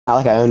Not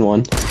like I own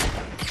one.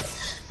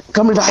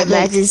 Come to die,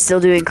 Imagine still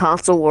doing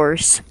console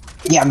wars.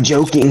 Yeah, I'm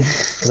joking.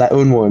 Because I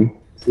own one.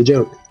 It's a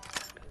joke.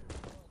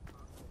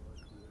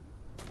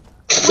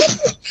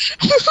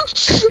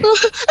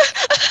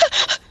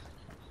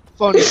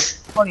 Funny.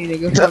 Funny,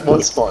 nigga. That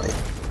was funny.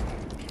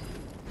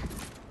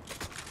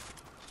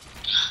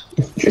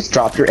 Just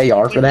dropped your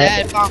AR for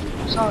that?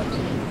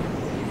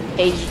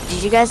 Hey,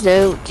 did you guys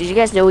know? Did you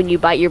guys know when you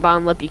bite your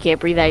bottom lip, you can't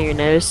breathe out your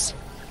nose?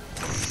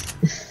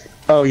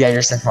 Oh yeah,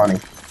 you're so funny.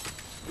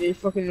 You're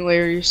fucking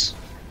hilarious.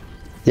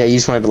 Yeah, you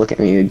just wanted to look at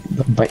me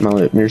and bite my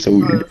lip. You're so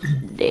weird.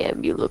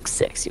 Damn, you look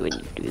sexy when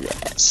you do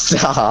that.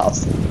 Stop.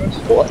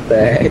 What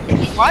the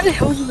heck? Why the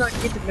hell did you not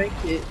get to make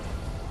it?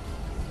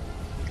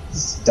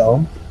 It's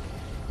dumb.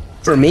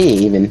 For me,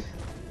 even.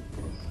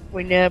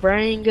 We never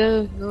ain't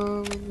go.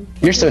 No.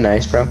 You're so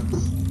nice, bro.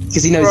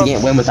 Because he knows he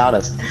can't win without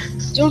us.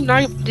 So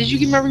nice. Did you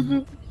get my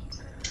reboot?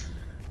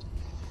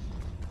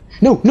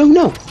 No, no,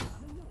 no.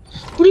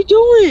 What are you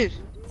doing?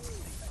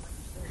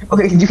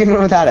 Okay, you can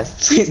win without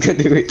us. Please go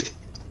do it.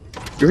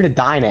 You're gonna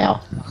die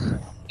now.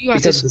 You got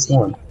Because of this. the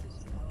storm.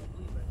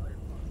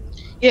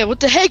 Yeah, what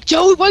the heck,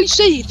 Joey? Why you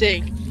say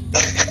anything?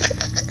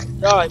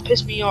 God,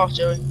 pissed me off,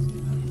 Joey.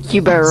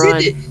 You better Send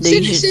run. it, No, send you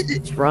it, should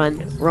send it. run,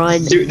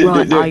 Do it.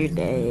 all your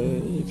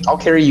days. I'll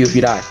carry you if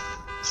you die.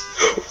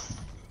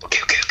 Okay.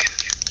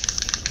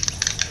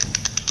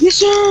 Yes,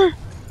 sir.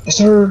 Yes,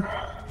 sir.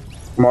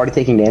 I'm already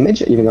taking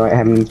damage, even though I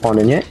haven't spawned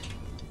in yet.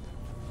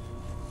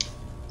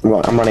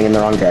 Well, I'm running in the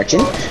wrong direction.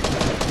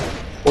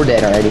 We're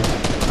dead already.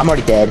 I'm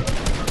already dead.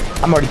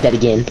 I'm already dead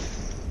again.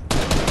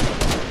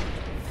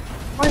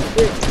 Mine's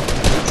good.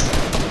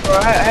 Bro,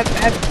 I have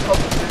a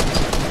couple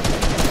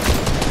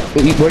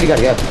Wait, where do you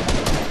gotta go?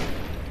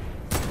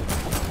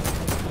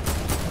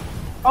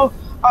 Oh,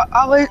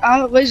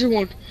 I laser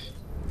one.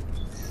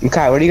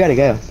 Kai, where do you gotta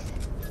go?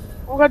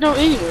 Oh, I don't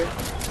anywhere.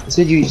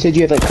 You said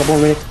you had like a couple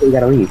more minutes before you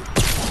gotta leave.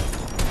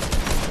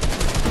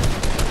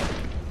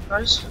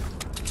 Nice.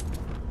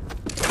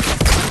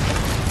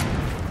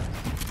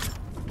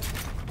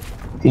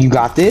 You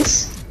got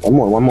this?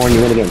 One more and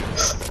you win again.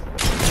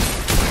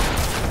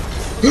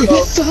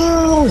 Let's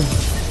go!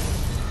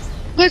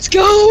 Let's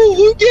go,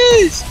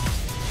 Lucas!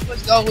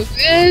 Let's go,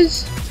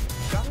 Lucas!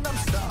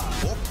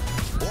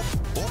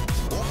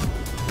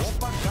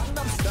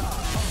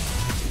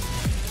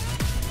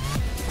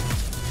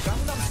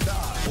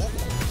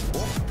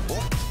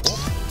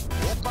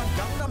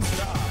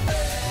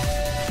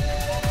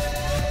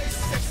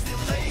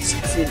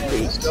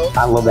 Let's go.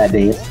 I love that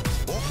dance.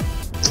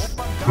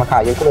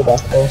 Makai, you're cool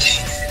basketball.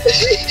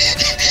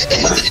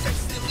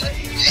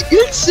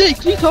 You're sick,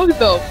 what are you talking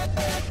about?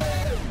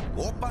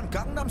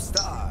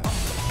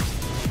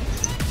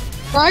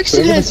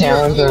 Braxton has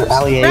 0 kills.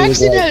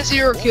 Braxton has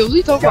 0 kills, what are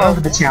you talking Remember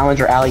about? the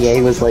challenger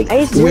Allier was like I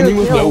had 0 winning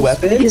with no kills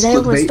weapons because I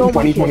with almost Bait in stole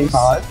my kills.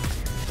 2025.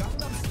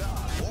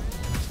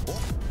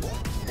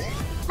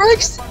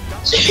 Braxton!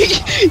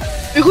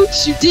 It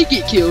looks you did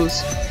get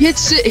kills. He had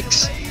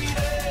 6.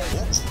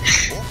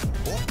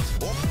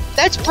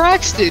 That's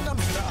Braxton!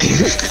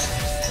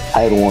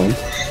 I had 1.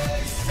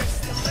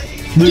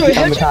 Joey,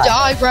 how'd you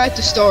die right at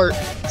the start?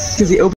 Because he opened